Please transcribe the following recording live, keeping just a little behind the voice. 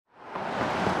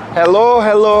Hello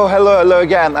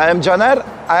again. I am Caner.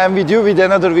 I am with you with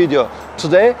another video.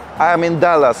 Today I am in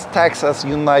Dallas, Texas,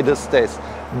 United States.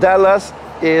 Dallas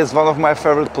is one of my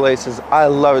favorite places. I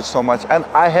love it so much, and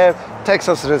I have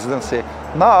Texas residency.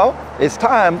 Now it's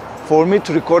time for me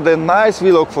to record a nice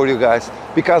vlog for you guys,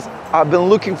 because I've been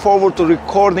looking forward to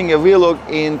recording a vlog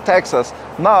in Texas.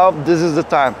 Now this is the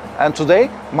time, and today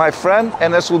my friend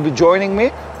Enes will be joining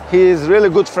me. He is a really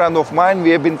good friend of mine. We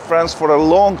have been friends for a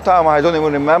long time. I don't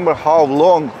even remember how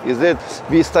long is it.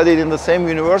 We studied in the same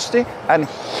university, and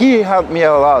he helped me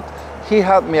a lot. He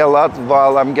helped me a lot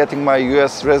while I'm getting my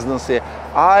US residency.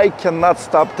 I cannot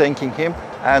stop thanking him,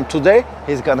 and today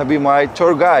he's gonna be my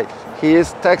tour guide. He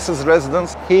is Texas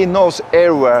resident. He knows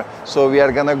everywhere. So we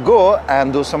are gonna go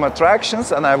and do some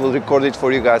attractions, and I will record it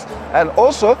for you guys. And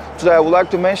also today I would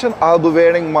like to mention I'll be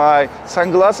wearing my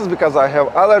sunglasses because I have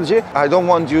allergy. I don't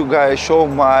want you guys show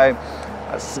my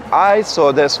eyes,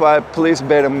 so that's why please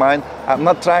bear in mind. I'm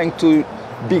not trying to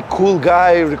be cool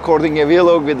guy recording a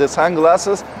vlog with the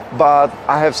sunglasses, but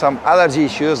I have some allergy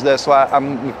issues. That's why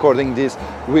I'm recording this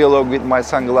vlog with my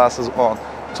sunglasses on.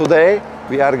 Today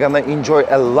we are gonna enjoy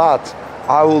a lot.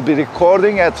 I will be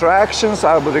recording attractions,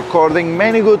 I'll be recording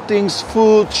many good things,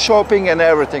 food, shopping, and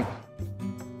everything.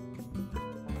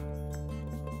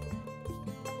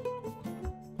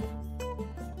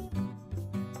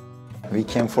 We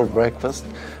came for breakfast,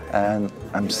 and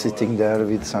I'm sitting there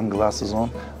with sunglasses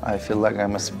on. I feel like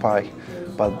I'm a spy,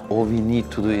 but all we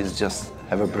need to do is just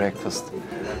have a breakfast.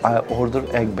 I ordered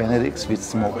egg benedicts with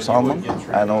smoked salmon,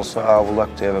 and also I would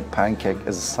like to have a pancake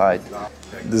as a side.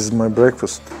 This is my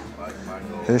breakfast.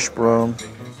 Hash brown,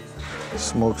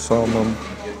 smoked salmon,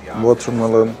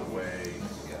 watermelon,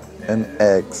 and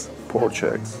eggs, poached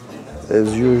eggs.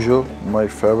 As usual, my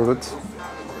favorite,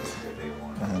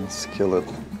 and skillet.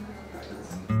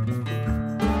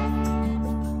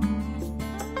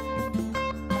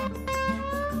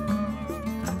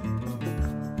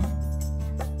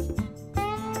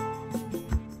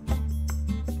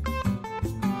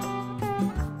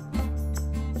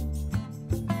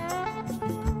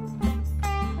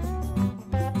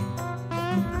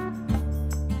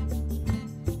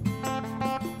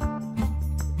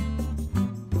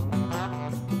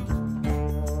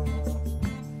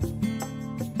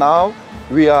 Now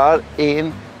we are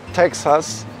in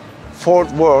Texas,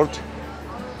 Fort Worth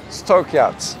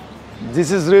Stockyards.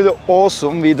 This is really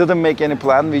awesome. We didn't make any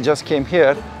plan, we just came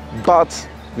here, but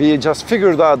we just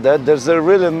figured out that there's a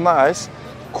really nice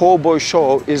cowboy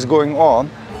show is going on.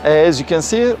 As you can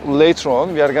see later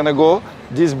on, we are gonna go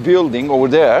this building over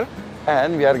there,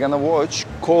 and we are gonna watch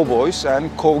cowboys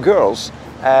and cowgirls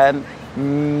and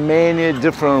many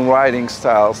different riding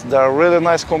styles. There are really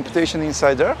nice competition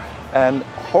inside there, and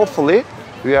hopefully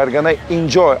we are gonna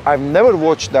enjoy. I've never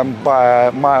watched them by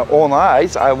my own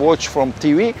eyes. I watch from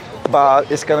TV, but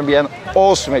it's gonna be an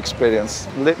awesome experience.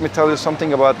 Let me tell you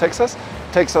something about Texas.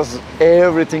 Texas,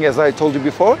 everything, as I told you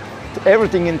before,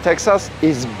 everything in Texas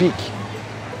is big.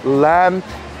 Land,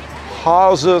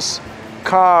 houses,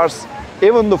 cars,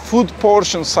 even the food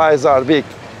portion size are big.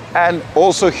 And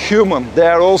also human, they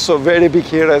are also very big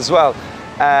here as well.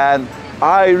 And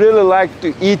I really like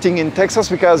to eating in Texas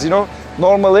because, you know,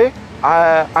 normally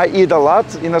I eat a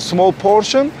lot in a small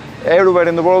portion. Everywhere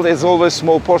in the world is always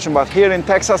small portion, but here in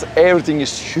Texas everything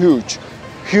is huge,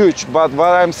 huge. But what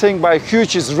I'm saying by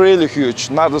huge is really huge,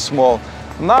 not small.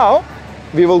 Now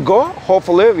we will go.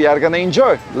 Hopefully we are gonna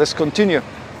enjoy. Let's continue.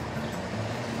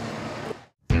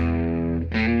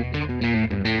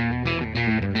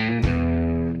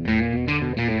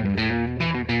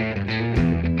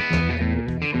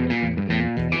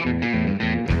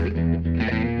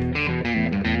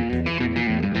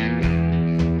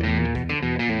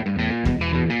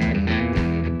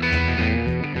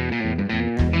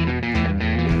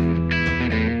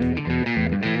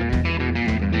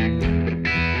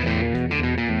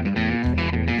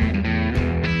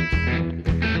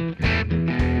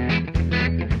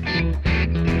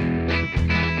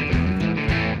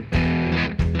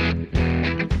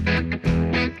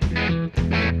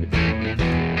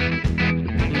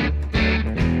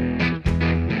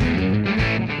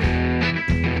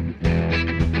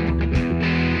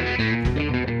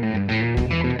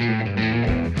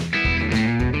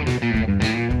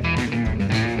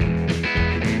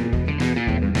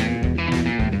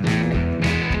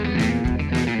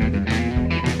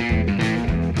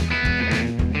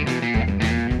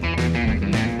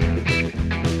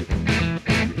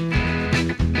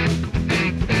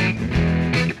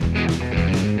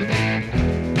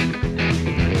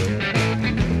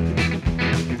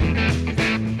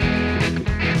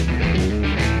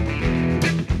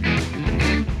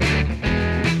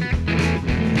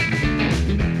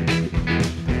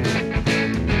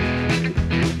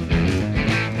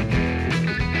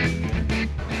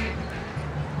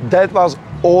 That was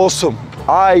awesome.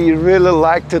 I really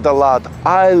liked it a lot.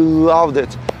 I loved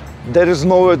it. There is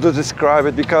no way to describe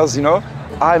it because, you know,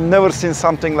 I've never seen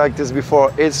something like this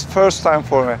before. It's first time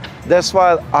for me. That's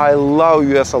why I love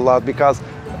US a lot, because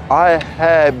I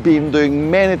have been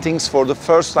doing many things for the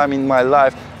first time in my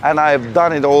life, and I've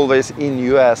done it always in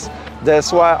US.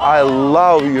 That's why I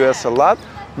love US a lot.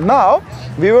 Now,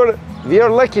 we are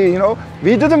lucky, you know,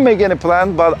 we didn't make any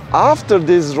plan, but after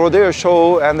this rodeo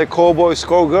show and the Cowboys,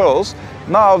 Cowgirls,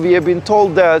 now we have been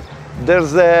told that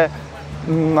there's a,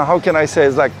 how can I say,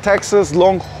 it's like Texas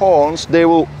Longhorns. They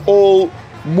will all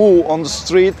move on the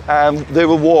street and they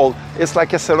will walk. It's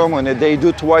like a ceremony. They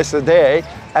do twice a day,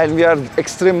 and we are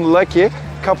extremely lucky. A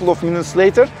couple of minutes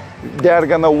later, they are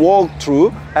gonna walk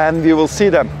through and we will see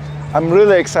them. I'm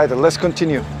really excited. Let's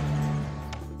continue.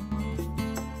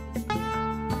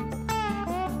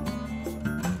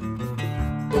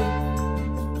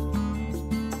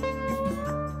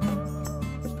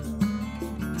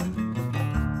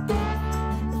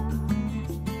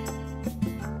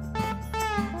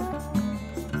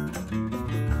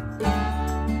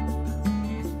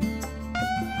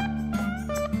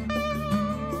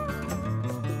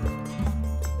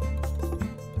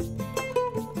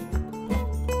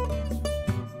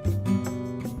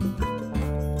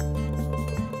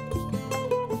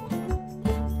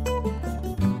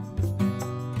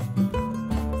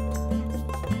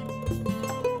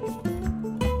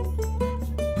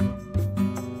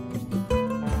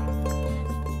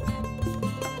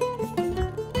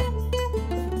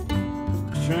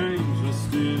 Trains are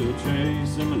still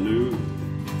chasing my loop,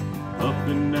 up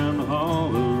and down the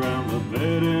hall, around the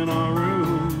bed in our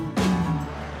room.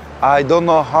 I don't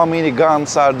know how many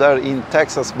guns are there in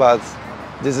Texas, but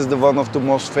this is one of the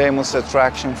most famous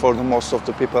attraction for the most of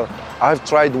the people. I've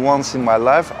tried once in my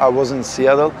life. I was in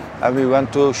Seattle and we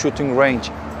went to a shooting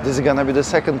range. This is gonna be the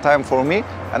second time for me,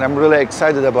 and I'm really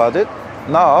excited about it.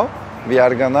 Now we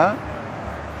are gonna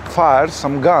fire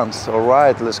some guns. All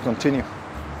right, let's continue.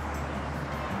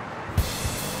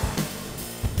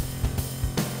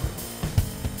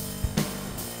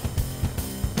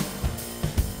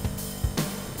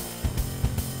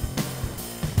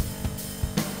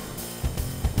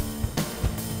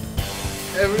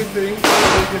 Everything is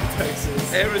big in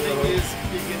Texas. Everything is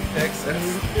big in Texas.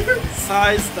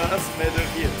 Size does matter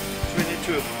here.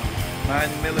 22,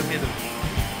 9mm.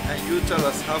 And you tell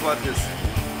us, how about this?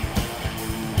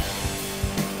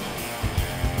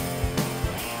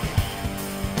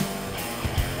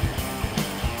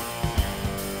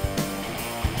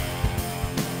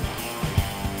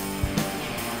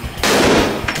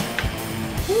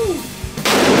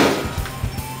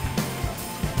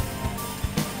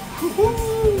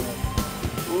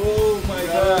 Oh my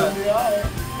God!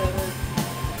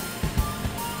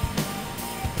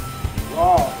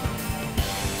 Wow.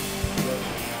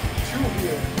 2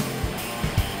 here.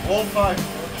 All 5. 1,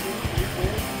 2, 3,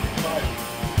 4, 5.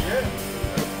 Yeah.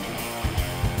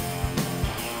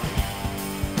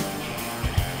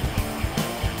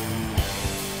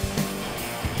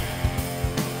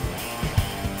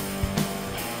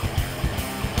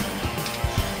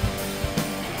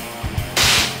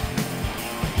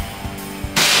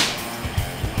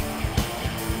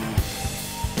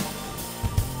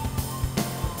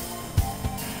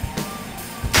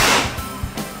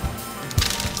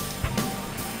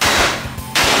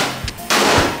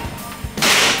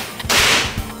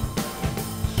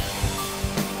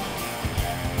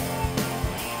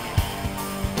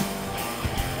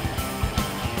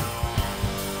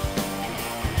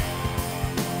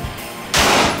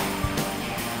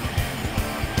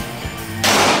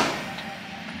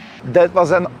 That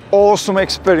was an awesome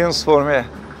experience for me.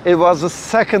 It was the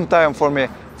second time for me.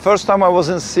 First time I was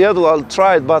in Seattle, I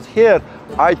tried, but here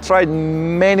I tried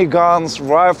many guns,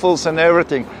 rifles and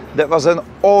everything. That was an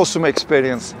awesome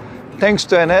experience. Thanks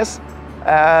to NS.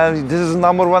 And this is the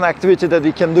 #1 activity that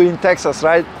we can do in Texas,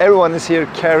 right? Everyone is here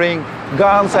carrying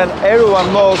guns and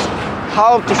everyone knows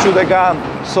how to shoot a gun.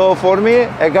 So for me,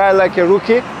 a guy like a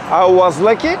rookie, I was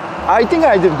lucky. I think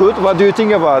I did good. What do you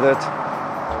think about it?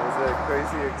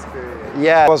 Crazy experience.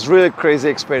 Yeah, it was really crazy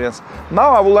experience. Now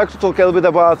I would like to talk a little bit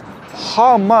about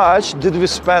how much did we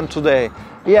spend today.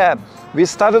 Yeah, we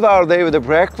started our day with a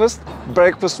breakfast.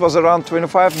 Breakfast was around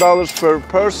 $25 per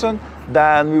person.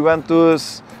 Then we went to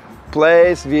this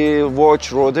place, we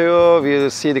watched rodeo, we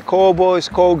see the Cowboys,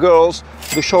 Cowgirls.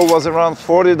 The show was around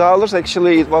 $40.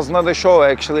 Actually, it was not a show,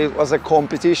 actually it was a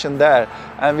competition there.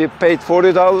 And we paid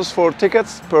 $40 for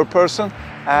tickets per person.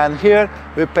 And here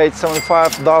we paid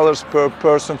 $75 per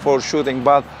person for shooting.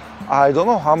 But I don't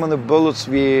know how many bullets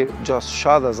we just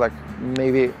shot us, like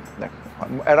maybe like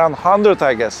around 100,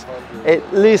 I guess.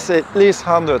 100. At least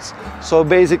hundreds. So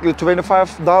basically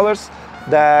 $25,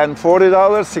 then $40,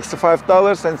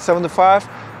 $65, and $75.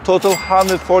 Total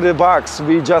 $140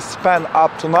 we just spent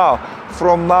up to now.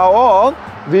 From now on,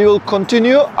 we will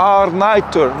continue our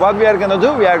night tour. What we are gonna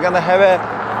do, we are gonna have a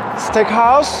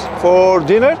steakhouse for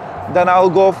dinner, then I'll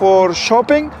go for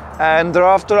shopping, and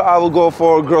thereafter I will go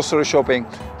for grocery shopping.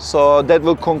 So that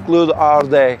will conclude our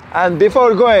day. And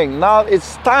before going, now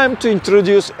it's time to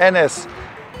introduce Enes.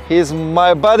 He's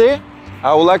my buddy.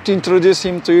 I would like to introduce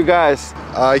him to you guys.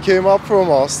 I came up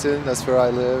from Austin, that's where I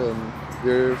live, and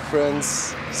we're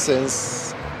friends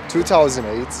since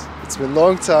 2008. It's been a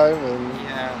long time,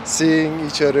 and seeing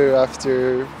each other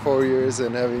after 4 years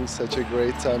and having such a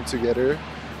great time together,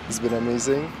 it's been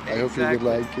amazing. I hope you would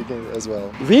like it as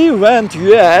well. We went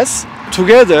US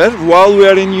together while we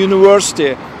were in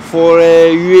university for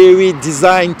a UAV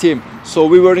design team. So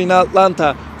we were in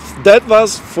Atlanta. That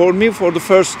was for me for the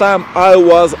first time I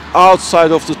was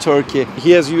outside of the Turkey.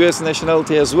 He has US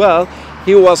nationality as well.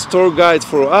 He was tour guide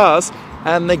for us.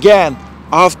 And again,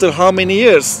 after how many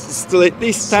years? Still at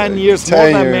least 10 years, 10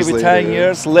 more than years maybe later. 10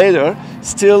 years later.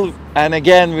 Still, and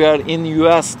again, we are in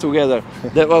US together.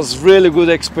 That was really good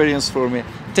experience for me.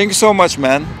 Thank you so much,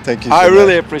 man. Thank you I so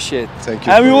really much. appreciate it. Thank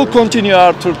you And we for will everything. continue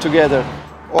our tour together.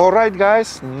 All right,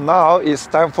 guys, now it's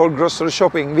time for grocery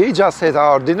shopping. We just had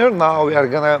our dinner. Now we are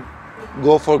gonna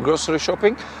go for grocery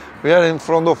shopping. We are in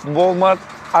front of Walmart.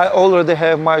 I already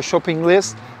have my shopping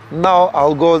list. Now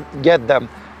I'll go get them.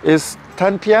 It's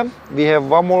 10 p.m. We have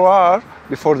 1 more hour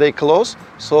before they close,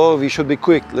 so we should be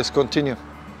quick. Let's continue.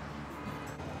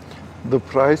 The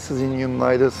prices in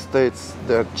United States,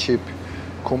 they're cheap.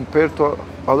 Compared to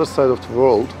other side of the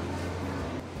world,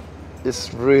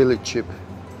 it's really cheap.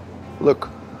 Look.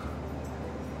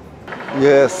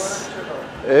 Yes,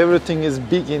 everything is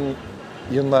big in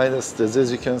United States, as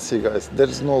you can see, guys. There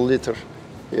is no liter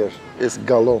here. It's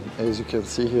gallon, as you can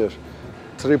see here.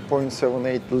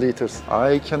 3.78 liters.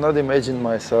 I cannot imagine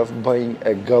myself buying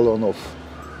a gallon of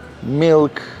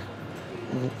milk,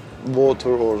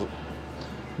 water, or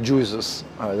juices.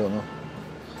 I don't know.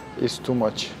 It's too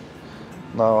much.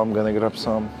 Now I'm gonna grab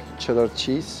some cheddar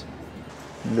cheese.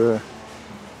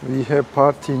 We have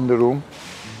party in the room.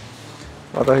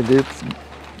 What I did,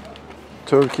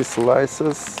 turkey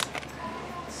slices,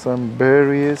 some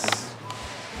berries,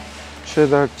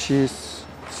 cheddar cheese,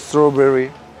 strawberry.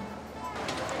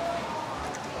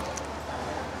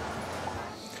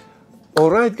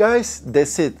 Alright guys,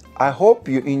 that's it. I hope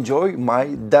you enjoy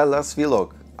my Dallas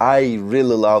vlog. I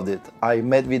really loved it. I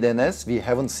met with Enes. We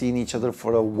haven't seen each other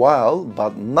for a while,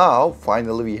 but now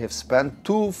finally we have spent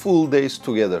 2 full days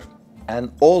together.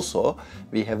 And also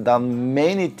we have done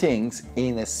many things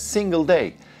in a single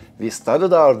day. We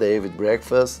started our day with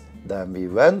breakfast, then we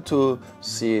went to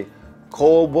see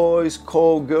cowboys,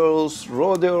 cowgirls,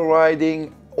 rodeo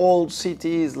riding, old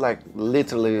cities, like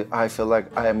literally I feel like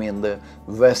I am in the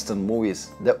Western movies.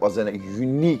 That was a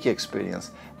unique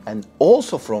experience. And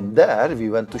also from there we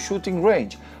went to shooting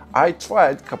range. I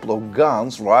tried a couple of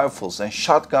guns, rifles and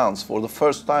shotguns for the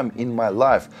first time in my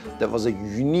life. That was a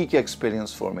unique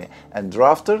experience for me. And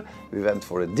thereafter we went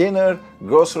for a dinner,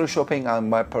 grocery shopping and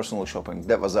my personal shopping.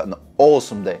 That was an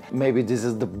awesome day. Maybe this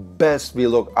is the best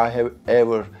vlog I have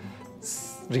ever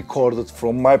recorded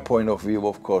from my point of view,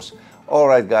 of course.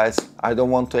 Alright guys, I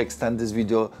don't want to extend this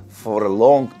video for a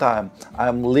long time.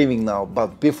 I'm leaving now,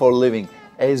 but before leaving,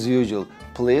 as usual,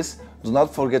 please do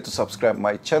not forget to subscribe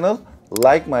my channel,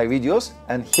 like my videos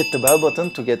and hit the bell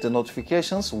button to get the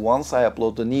notifications once I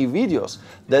upload the new videos.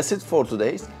 That's it for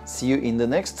today. See you in the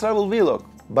next travel vlog.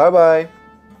 Bye bye.